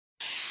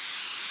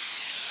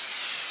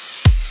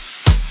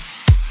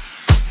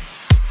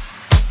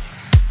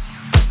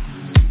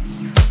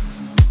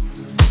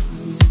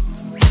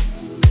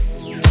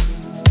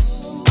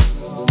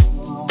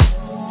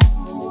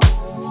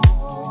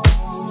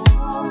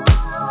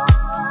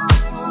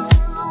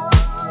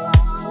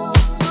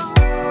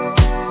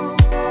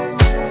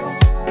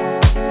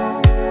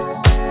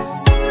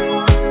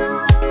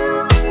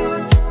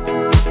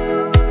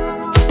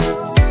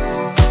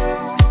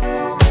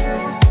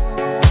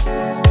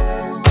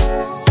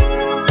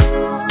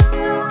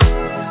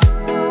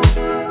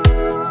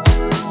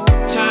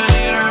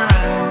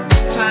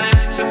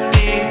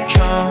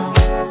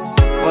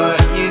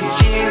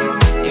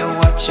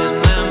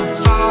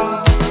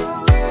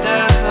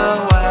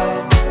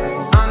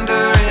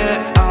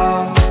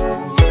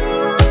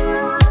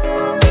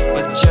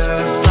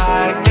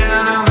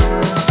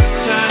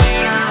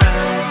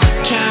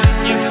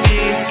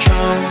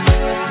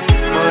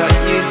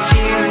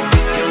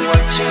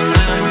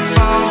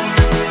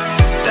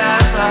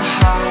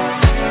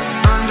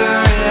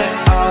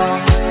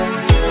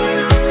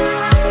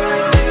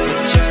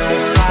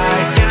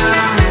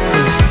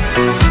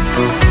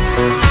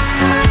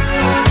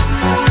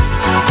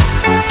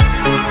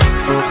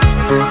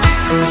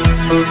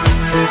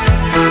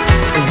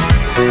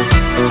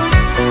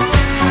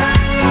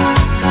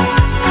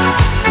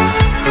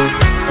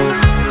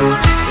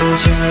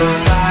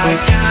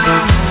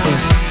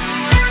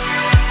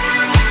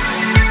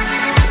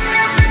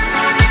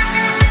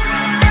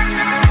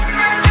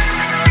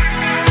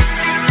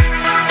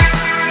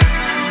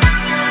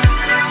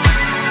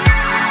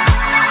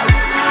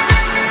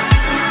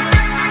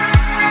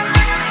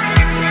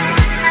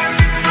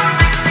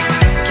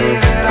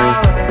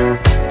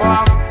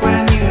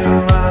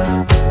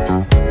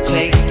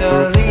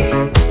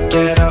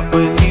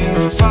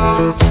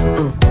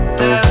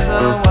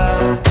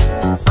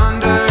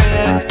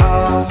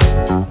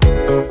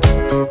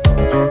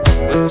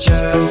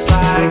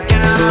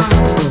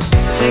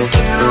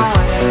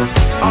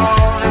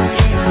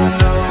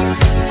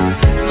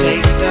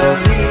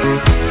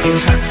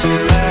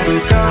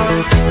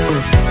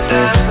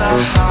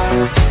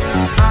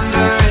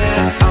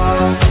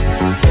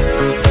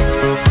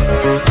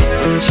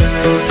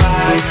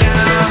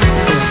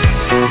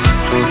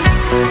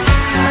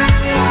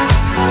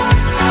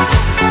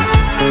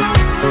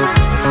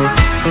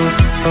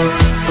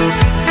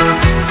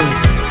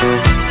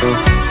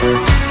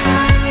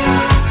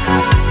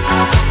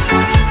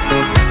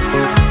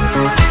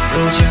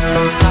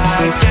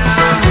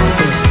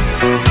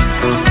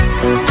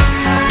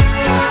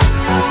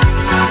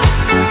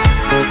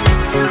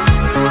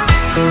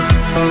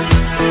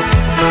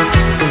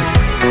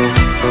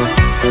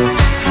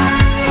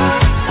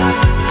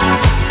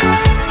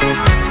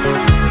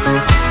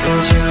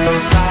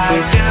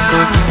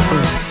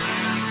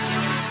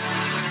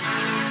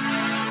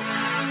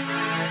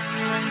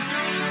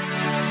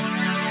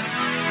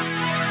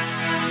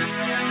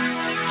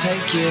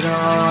Take it all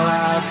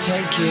out,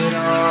 take it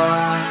all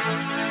out.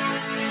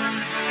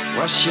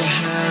 Wash your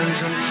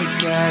hands and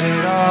forget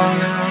it all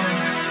now.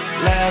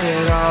 Let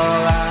it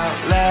all out,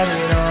 let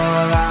it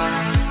all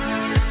out.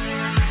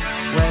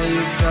 Where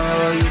you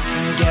go, you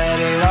can get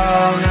it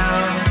all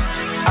now.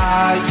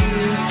 Are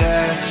you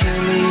there to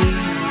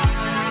leave?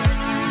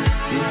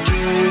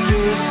 Do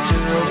you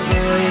still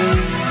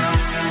believe?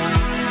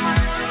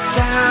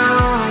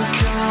 Down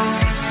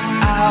comes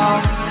our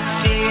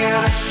fear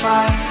to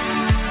fight.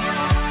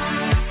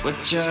 We're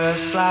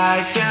just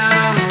like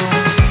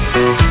animals.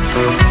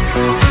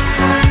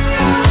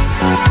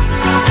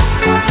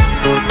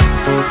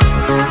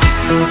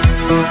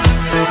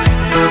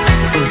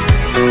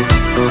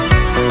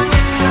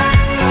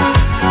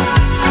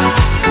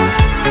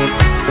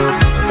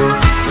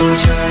 We're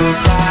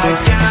just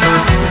like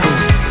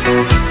animals.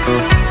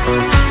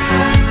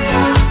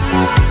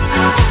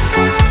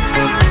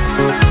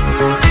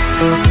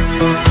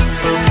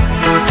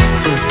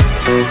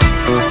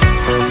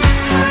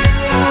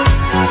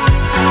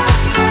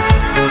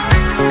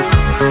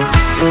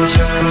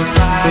 Just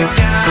like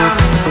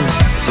animals,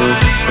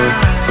 turning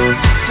around,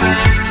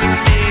 time to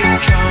be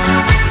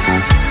calm.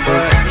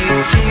 But you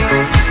feel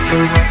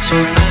you're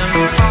watching them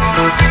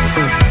fall.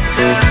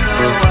 There's a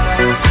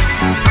world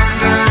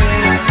under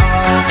it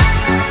all.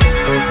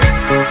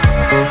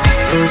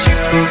 You're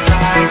just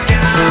like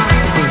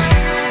animals.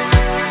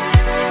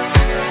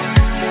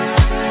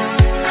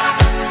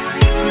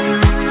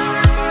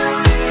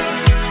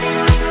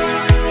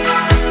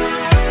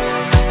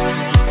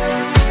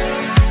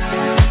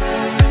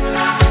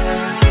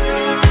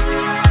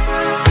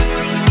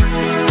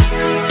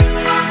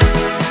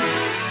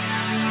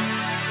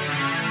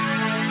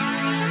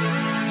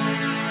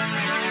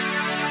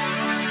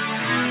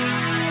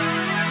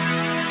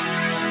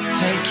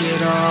 Take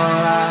it all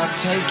out,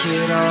 take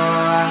it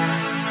all out.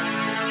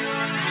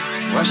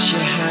 Wash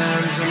your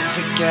hands and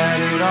forget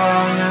it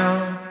all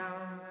now.